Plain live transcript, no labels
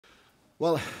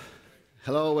Well,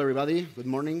 hello everybody. Good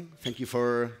morning. Thank you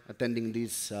for attending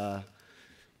this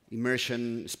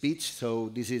immersion speech.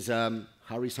 So this is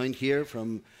Soin here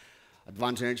from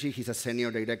Advanced Energy. He's a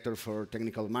senior director for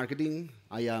technical marketing.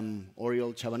 I am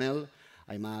Oriol Chavanel.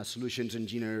 I'm a solutions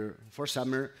engineer for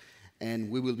Submer, and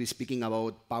we will be speaking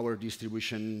about power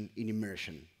distribution in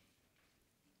immersion.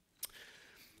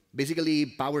 Basically,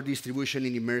 power distribution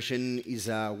in immersion is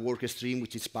a work stream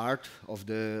which is part of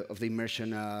the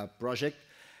immersion project.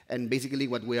 And basically,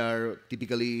 what we are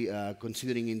typically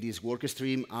considering in this work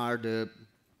stream are the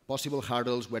possible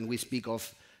hurdles when we speak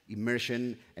of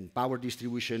immersion and power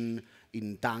distribution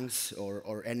in tanks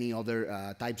or any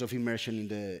other types of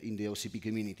immersion in the OCP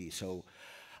community. So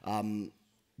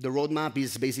the roadmap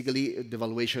is basically the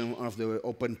evaluation of the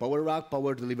open power rack,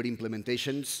 power delivery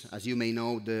implementations. As you may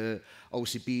know, the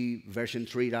OCP version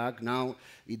 3 rack now,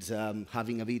 it's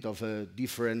having a bit of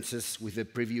differences with the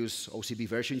previous OCP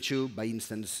version 2, by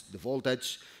instance, the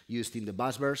voltage used in the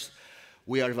busbars.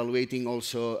 We are evaluating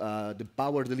also the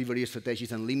power delivery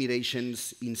strategies and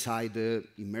limitations inside the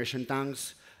immersion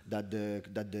tanks that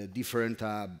the different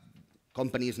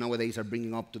companies nowadays are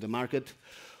bringing up to the market.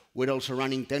 We're also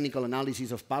running technical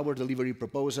analysis of power delivery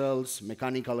proposals,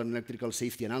 mechanical and electrical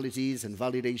safety analysis and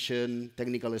validation,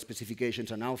 technical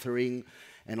specifications and authoring,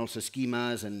 and also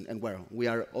schemas. And well, we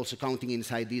are also counting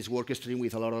inside this work stream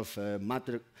with a lot of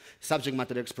subject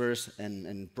matter experts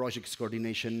and projects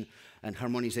coordination and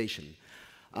harmonization.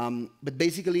 But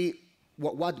basically,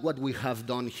 what we have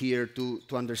done here to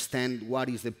understand what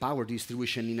is the power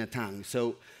distribution in a tank.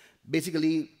 So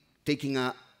basically, taking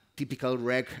a typical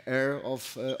rack air of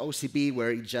OCP,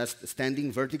 where it's just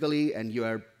standing vertically and you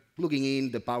are plugging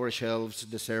in the power shelves,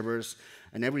 the servers,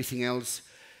 and everything else.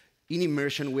 In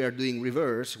immersion, we are doing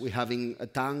reverse. We're having a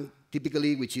tank,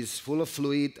 typically, which is full of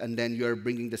fluid, and then you are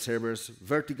bringing the servers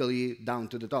vertically down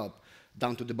to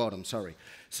the bottom, sorry.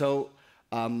 So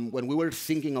when we were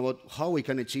thinking about how we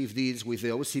can achieve this with the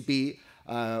OCP,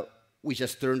 we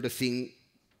just turned the thing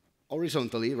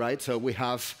horizontally, right? So we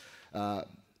have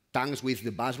tanks with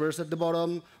the busbars at the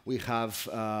bottom. We have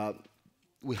the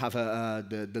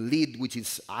lid, which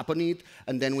is up on it,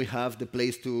 and then we have the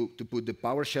place to put the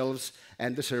power shelves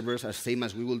and the servers, as same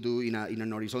as we will do in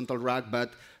an horizontal rack,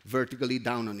 but vertically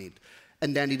down on it.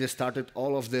 And then it started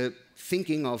all of the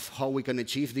thinking of how we can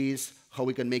achieve this, how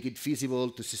we can make it feasible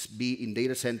to be in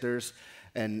data centers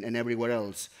and everywhere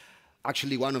else.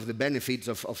 Actually, one of the benefits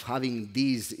of having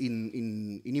these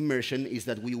in immersion is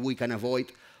that we can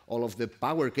avoid all of the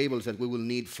power cables that we will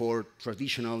need for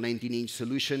traditional 19-inch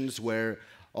solutions, where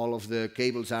all of the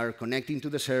cables are connecting to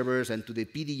the servers and to the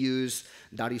PDUs.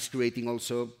 That is creating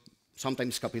also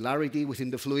sometimes capillarity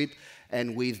within the fluid.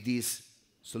 And with these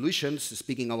solutions,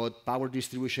 speaking about power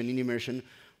distribution in immersion,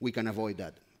 we can avoid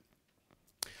that.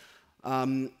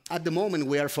 At the moment,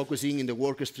 we are focusing in the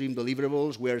work stream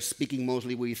deliverables. We are speaking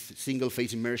mostly with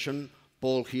single-phase immersion.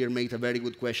 Paul here made a very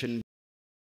good question.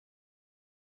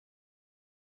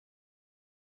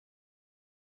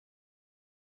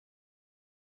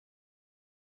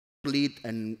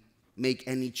 And make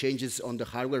any changes on the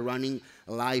hardware running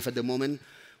live at the moment.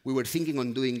 We were thinking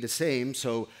on doing the same,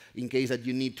 so in case that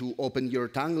you need to open your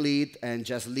tank lid and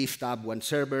just lift up one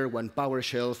server, one power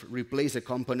shelf, replace a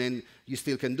component, you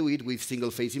still can do it with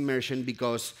single-phase immersion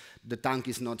because the tank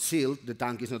is not sealed, the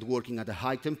tank is not working at a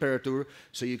high temperature,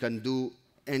 so you can do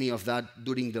any of that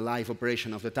during the live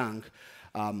operation of the tank.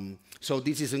 So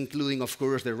this is including, of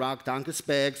course, the rack tank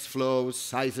specs, flows,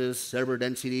 sizes, server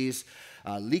densities,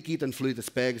 liquid and fluid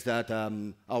specs that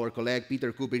our colleague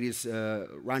Peter Cooper is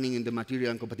running in the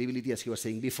material and compatibility, as he was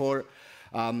saying before.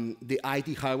 The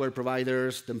IT hardware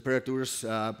providers, temperatures,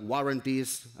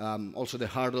 warranties, also the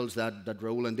hurdles that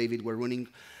Raul and David were running.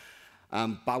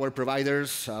 Power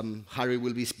providers, Harry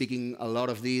will be speaking a lot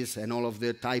of this, and all of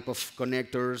the type of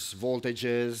connectors,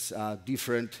 voltages,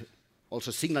 different,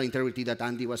 also signal integrity that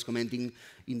Andy was commenting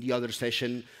in the other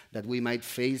session that we might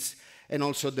face. And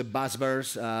also the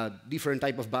busbars, different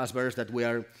type of busbars that we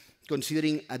are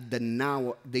considering at the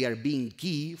now, they are being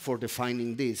key for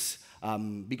defining this.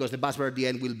 Because the busbar at the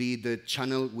end will be the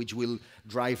channel which will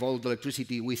drive all the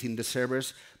electricity within the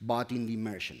servers, but in the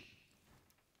immersion.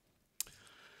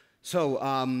 So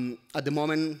at the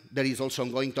moment, there is also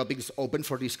ongoing topics open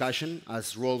for discussion.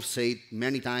 As Rolf said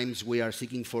many times, we are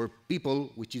seeking for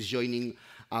people which is joining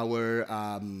our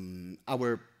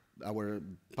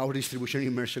power distribution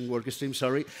immersion work stream,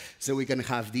 so we can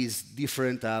have these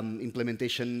different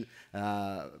implementation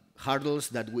hurdles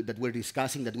that we're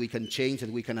discussing, that we can change,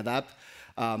 that we can adapt.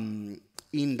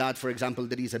 in that, for example,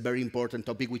 there is a very important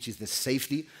topic, which is the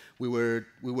safety. We were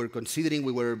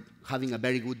having a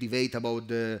very good debate about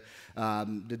the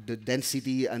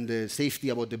density and the safety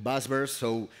about the busbars.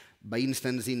 So, by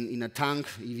instance, in a tank,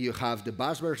 if you have the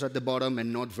busbars at the bottom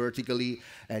and not vertically,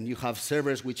 and you have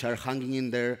servers which are hanging in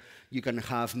there, you can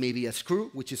have maybe a screw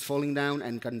which is falling down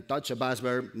and can touch a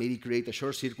busbar, maybe create a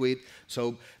short circuit.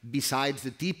 So besides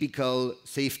the typical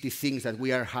safety things that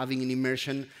we are having in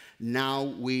immersion, now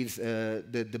with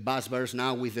the busbars,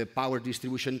 now with the power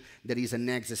distribution, there is a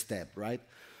next step, right?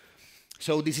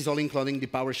 So this is all including the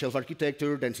power shelf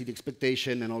architecture, density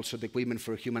expectation, and also the equipment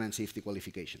for human and safety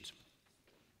qualifications.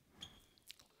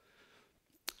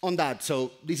 On that,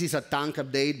 so this is a tank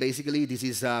update, basically. This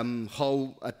is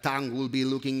how a tank will be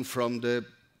looking from the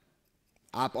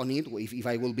up on it. If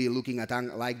I will be looking at a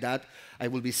tank like that, I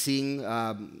will be seeing,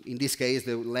 in this case,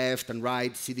 the left and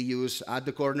right CDUs at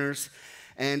the corners.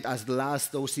 And as the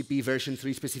last OCP version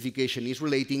 3 specification is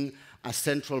relating, a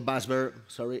central busbar,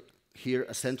 sorry, here,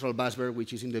 a central busbar,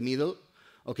 which is in the middle.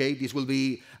 Okay, this will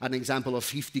be an example of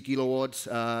 50 kilowatts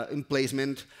in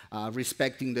placement,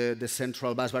 respecting the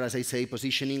central busbar, as I say,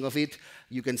 positioning of it.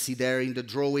 You can see there in the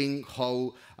drawing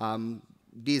how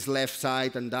this left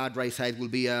side and that right side will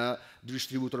be a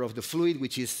distributor of the fluid,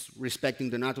 which is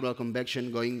respecting the natural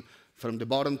convection going from the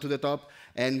bottom to the top,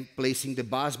 and placing the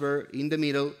busbar in the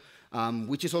middle,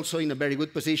 which is also in a very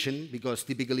good position, because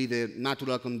typically the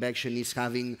natural convection is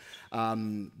having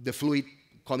the fluid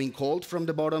coming cold from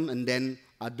the bottom and then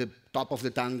at the top of the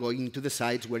tank going to the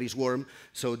sides where it's warm.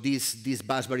 So this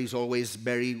busbar is always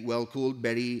very well cooled,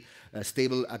 very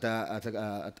stable at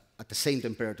the same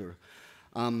temperature.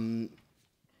 In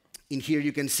here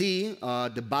you can see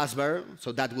the busbar,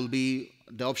 so that will be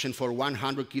the option for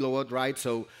 100 kilowatt, right?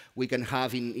 So we can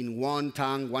have in one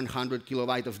tank 100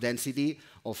 kilobyte of density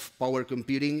of power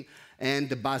computing, and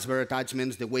the busbar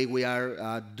attachments, the way we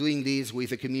are doing this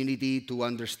with the community to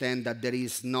understand that there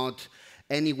is not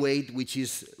any weight which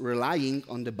is relying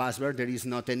on the busbar. There is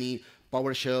not any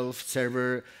power shelf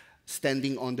server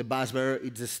standing on the busbar.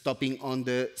 It's stopping on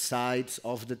the sides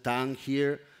of the tank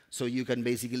here. So you can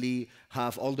basically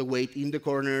have all the weight in the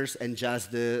corners and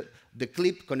just the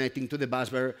clip connecting to the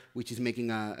busbar, which is making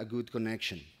a good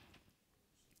connection.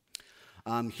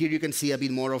 Here you can see a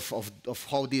bit more of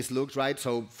how this looks, right?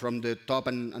 So from the top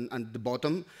and the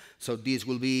bottom. So this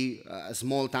will be a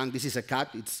small tank. This is a cut.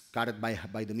 It's cut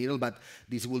by the middle, but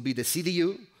this will be the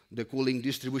CDU, the cooling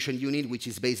distribution unit, which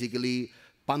is basically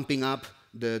pumping up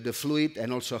the fluid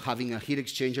and also having a heat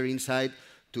exchanger inside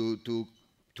to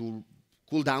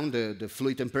cool down the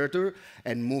fluid temperature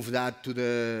and move that to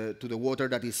the water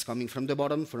that is coming from the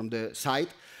bottom, from the side.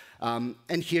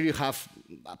 And here you have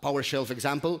a power shelf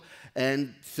example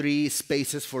and 3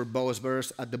 spaces for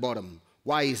busbars at the bottom.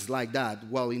 Why is like that?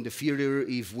 Well, in the future,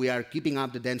 if we are keeping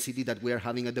up the density that we are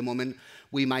having at the moment,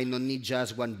 we might not need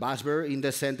just one busbar in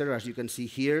the center, as you can see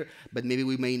here, but maybe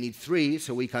we may need 3,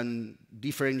 so we can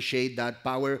differentiate that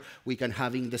power. We can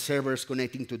having the servers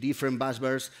connecting to different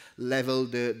busbars, level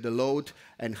the load,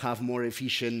 and have more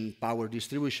efficient power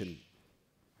distribution.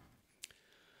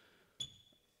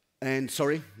 And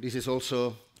sorry, this is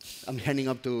also, I'm handing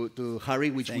up to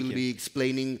Harry, which will be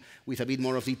explaining with a bit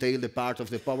more of detail the part of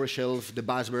the power shelf, the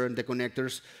busbar, and the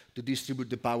connectors to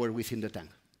distribute the power within the tank.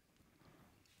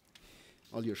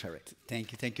 All yours, Harry.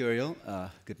 Thank you, Oriol.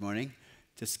 Good morning.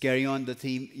 Just carry on the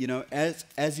theme. You know,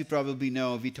 as you probably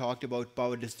know, we talked about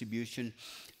power distribution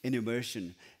in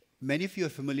immersion. Many of you are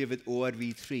familiar with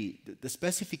ORV3. The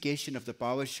specification of the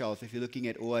power shelf, if you're looking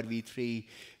at ORV3,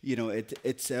 you know,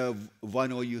 it's a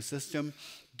 1 OU system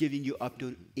giving you up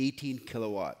to 18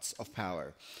 kilowatts of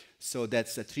power. So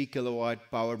that's a 3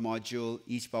 kilowatt power module.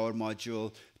 Each power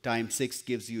module times 6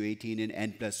 gives you 18 in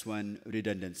N+1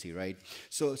 redundancy, right?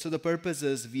 So the purpose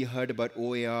is we heard about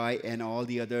OAI and all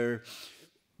the other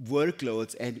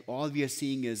workloads, and all we are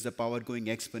seeing is the power going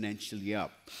exponentially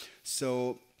up.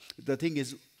 So the thing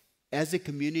is, as a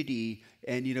community,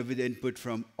 and you know, with input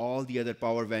from all the other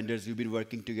power vendors, we've been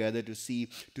working together to see,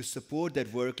 to support that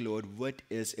workload, what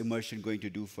is immersion going to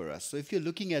do for us. So if you're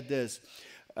looking at this,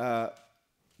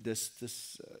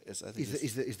 is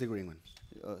the green one.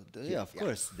 Yeah, of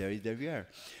course, there we are.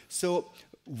 So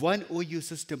 1 OU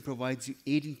system provides you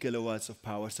 18 kilowatts of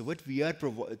power. So what we are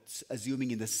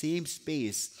assuming in the same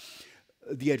space,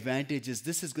 the advantage is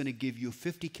this is going to give you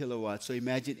 50 kilowatts. So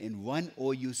imagine in 1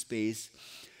 OU space,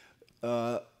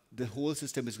 the whole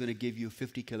system is going to give you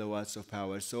 50 kilowatts of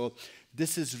power. So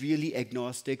this is really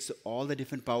agnostic. So all the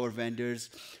different power vendors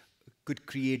could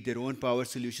create their own power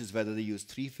solutions, whether they use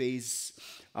 3-phase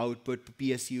output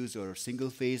PSUs or single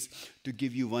phase, to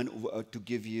give you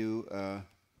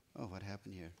Oh, what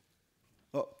happened here?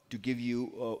 Oh, to give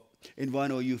you, in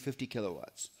one OU, 50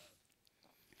 kilowatts.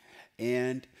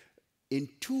 And in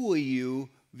 2 OU,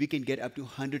 we can get up to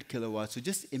 100 kilowatts. So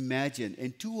just imagine,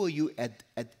 in 2 OU, at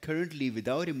currently,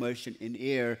 without immersion in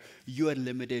air, you are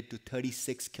limited to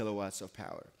 36 kilowatts of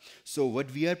power. So what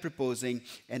we are proposing,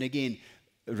 and again,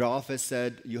 Ralph has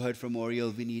said, you heard from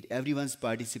Oriol, we need everyone's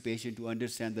participation to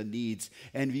understand the needs.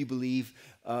 And we believe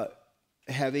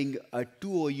having a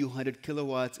 2 OU 100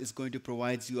 kilowatts is going to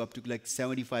provide you up to like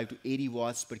 75 to 80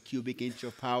 watts per cubic inch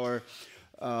of power.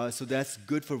 So that's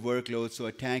good for workload, so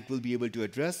a tank will be able to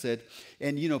address it.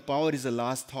 And you know, power is a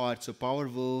last thought, so power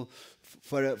will,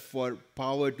 for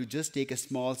power to just take a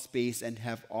small space and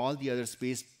have all the other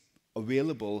space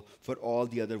available for all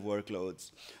the other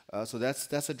workloads. So that's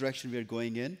the direction we're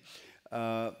going in.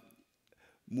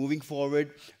 Moving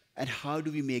forward, and how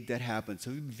do we make that happen? So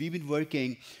we've been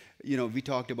working, you know, we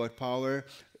talked about power.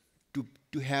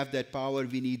 To have that power,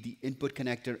 we need the input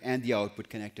connector and the output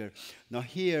connector. Now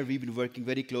here, we've been working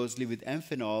very closely with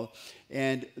Amphenol,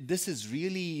 and this is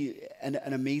really an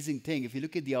amazing thing. If you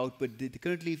look at the output,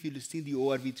 currently, if you've seen the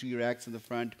ORV3 racks in the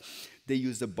front, they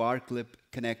use the bar clip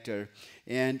connector.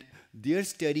 And their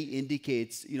study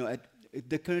indicates, you know,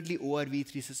 the currently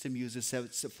ORV3 system uses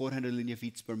 400 linear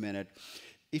feet per minute.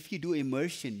 If you do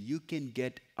immersion, you can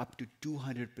get up to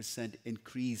 200%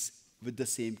 increase with the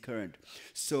same current.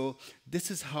 So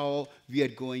this is how we are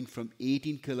going from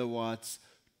 18 kilowatts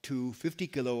to 50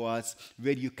 kilowatts,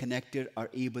 where your connector are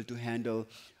able to handle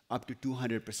up to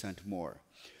 200% more.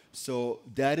 So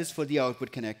that is for the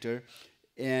output connector.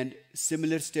 And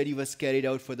similar study was carried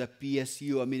out for the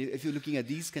PSU. I mean, if you're looking at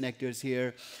these connectors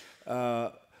here,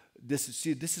 this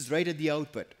is right at the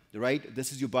output, right?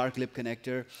 This is your bar clip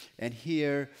connector. And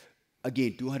here,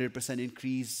 again, 200%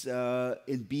 increase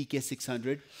in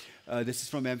BK600. This is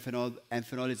from Amphenol.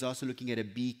 Amphenol is also looking at a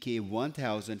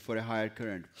BK1000 for a higher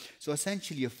current. So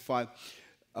essentially,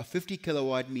 a 50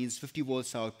 kilowatt means 50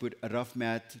 volts output. A rough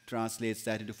math translates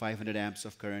that into 500 amps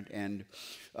of current, and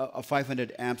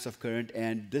 500 amps of current.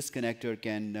 And this connector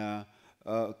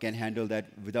can handle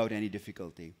that without any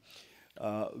difficulty.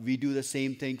 We do the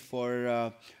same thing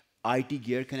for IT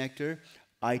gear connector.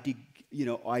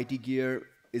 IT gear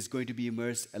is going to be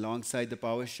immersed alongside the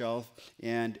power shelf.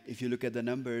 And if you look at the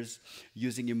numbers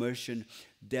using immersion,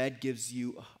 that gives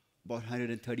you about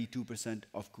 132%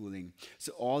 of cooling.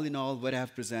 So all in all, what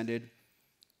I've presented,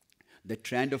 the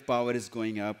trend of power is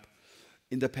going up.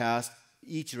 In the past,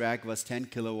 each rack was 10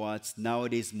 kilowatts.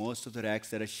 Nowadays, most of the racks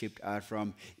that are shipped are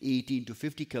from 18 to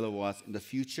 50 kilowatts. In the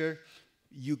future,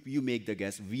 you make the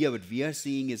guess. What we are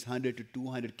seeing is 100 to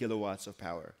 200 kilowatts of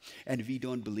power. And we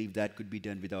don't believe that could be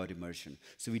done without immersion.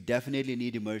 So we definitely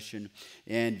need immersion.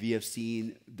 And we have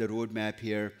seen the roadmap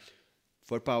here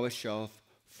for power shelf,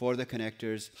 for the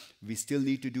connectors. We still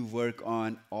need to do work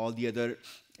on all the other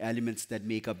elements that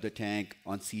make up the tank,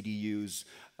 on CDUs,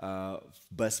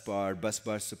 bus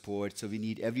bar support. So we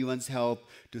need everyone's help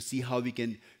to see how we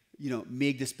can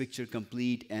make this picture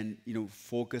complete and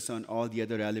focus on all the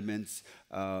other elements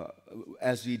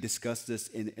as we discuss this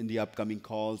in the upcoming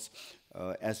calls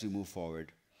as we move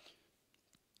forward.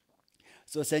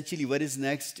 So essentially, what is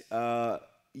next?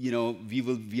 We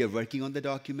are working on the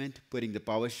document, putting the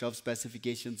power shelf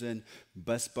specifications in,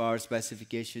 bus bar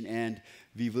specification, and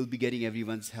we will be getting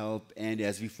everyone's help. And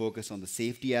as we focus on the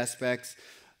safety aspects,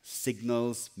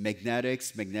 signals, magnetic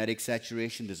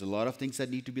saturation. There's a lot of things that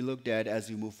need to be looked at as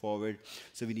we move forward.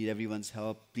 So we need everyone's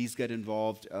help. Please get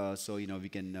involved so we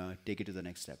can take it to the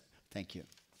next step. Thank you.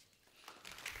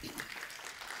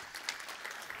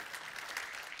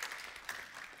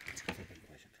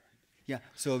 Yeah,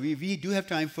 so we do have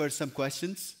time for some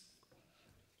questions.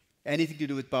 Anything to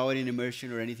do with power and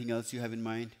immersion or anything else you have in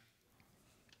mind?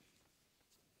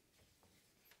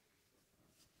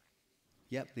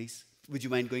 Yeah, please. Would you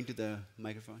mind going to the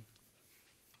microphone?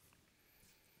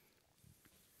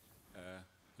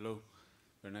 Hello.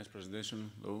 Very nice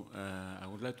presentation. Hello. I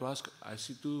would like to ask, I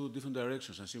see two different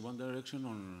directions. I see one direction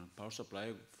on power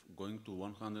supply going to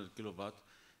 100 kilowatt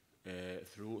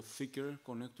through thicker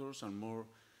connectors and more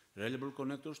reliable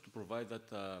connectors to provide that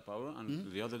power. And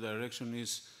the other direction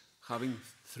is having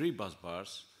 3 bus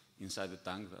bars inside the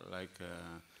tank, like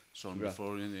shown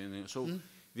before. So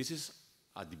this is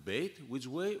a debate which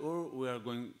way, or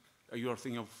you are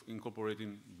thinking of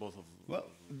incorporating both of them? Well,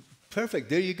 perfect.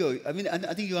 There you go. I mean,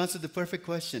 I think you answered the perfect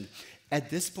question. At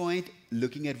this point,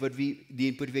 looking at the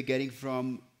input we're getting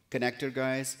from connector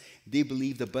guys, they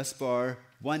believe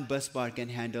one bus bar can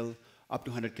handle up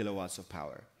to 100 kilowatts of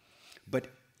power. But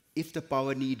if the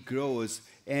power need grows,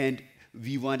 and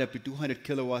we want up to 200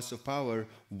 kilowatts of power.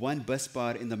 One bus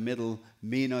bar in the middle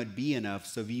may not be enough,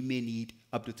 so we may need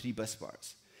up to 3 bus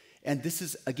bars. And this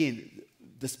is, again,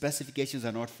 the specifications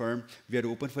are not firm. We are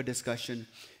open for discussion,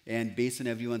 and based on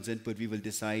everyone's input, we will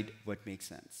decide what makes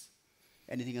sense.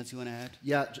 Anything else you want to add?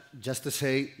 Yeah, just to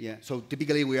say, so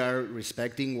typically we are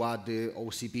respecting what the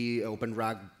OCP open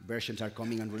rack versions are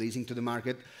coming and releasing to the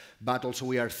market, but also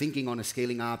we are thinking on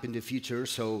scaling up in the future.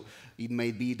 So it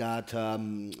may be that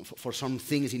for some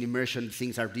things in immersion,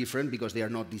 things are different because they are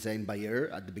not designed by air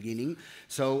at the beginning.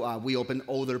 So we open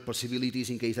other possibilities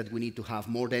in case that we need to have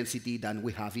more density than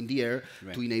we have in the air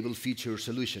to enable future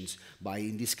solutions. By,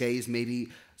 in this case, maybe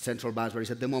central bus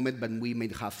bars at the moment, but we may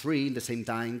have 3 in the same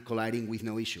time colliding with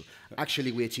no issue.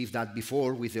 Actually, we achieved that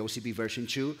before with the OCP version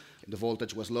 2. The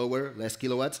voltage was lower, less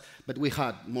kilowatts, but we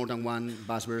had more than 1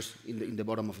 bus burst in the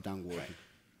bottom of the tank working.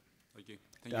 Okay.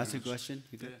 To ask a question?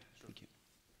 You sure. Thank you.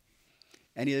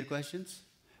 Any other questions?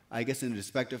 I guess in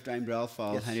respect of time, Ralph,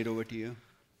 I'll hand it over to you.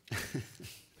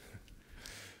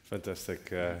 Fantastic.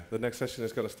 The next session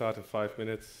is going to start in 5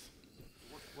 minutes.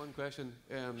 One question.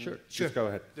 Sure. Just go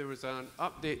ahead. There was an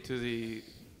update to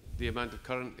the amount of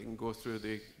current that can go through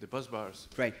the bus bars.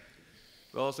 Right.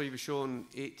 But also you've shown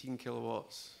 18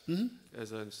 kilowatts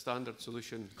as a standard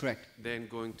solution. Correct. Then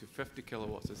going to 50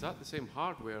 kilowatts. Is that the same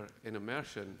hardware in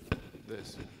immersion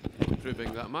that's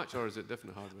improving that much, or is it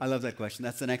different hardware? I love that question.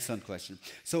 That's an excellent question.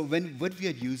 So what we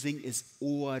are using is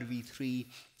ORV3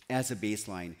 as a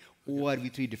baseline.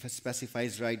 ORV3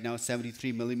 specifies right now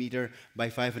 73 millimeter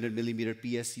by 500 millimeter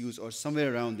PSUs or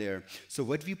somewhere around there. So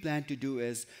what we plan to do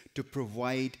is to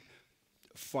provide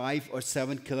 5 or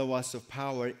 7 kilowatts of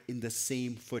power in the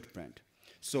same footprint.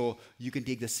 So you can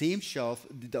take the same shelf,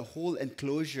 the whole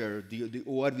enclosure, the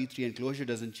ORV3 enclosure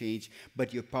doesn't change,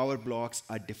 but your power blocks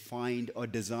are defined or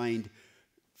designed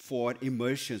for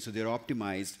immersion, so they're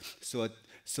optimized.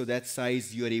 So that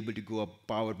size, you're able to go up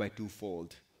power by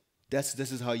 2-fold.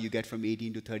 This is how you get from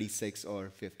 18 to 36 or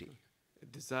 50.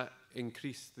 Does that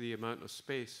increase the amount of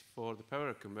space for the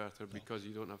power converter because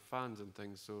you don't have fans and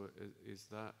things? So is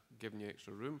that giving you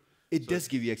extra room? It does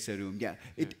give you extra room, yeah.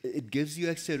 It gives you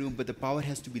extra room, but the power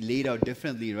has to be laid out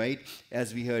differently, right?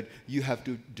 As we heard, you have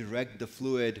to direct the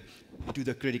fluid to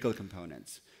the critical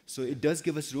components. So it does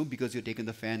give us room because you're taking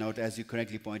the fan out, as you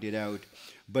correctly pointed out,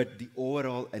 but the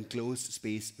overall enclosed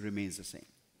space remains the same.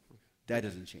 That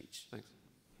doesn't change. Thanks.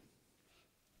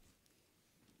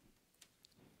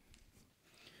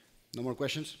 No more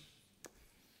questions?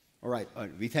 All right.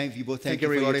 We both thank Thank you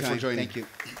everybody for your time. for joining. Thank you.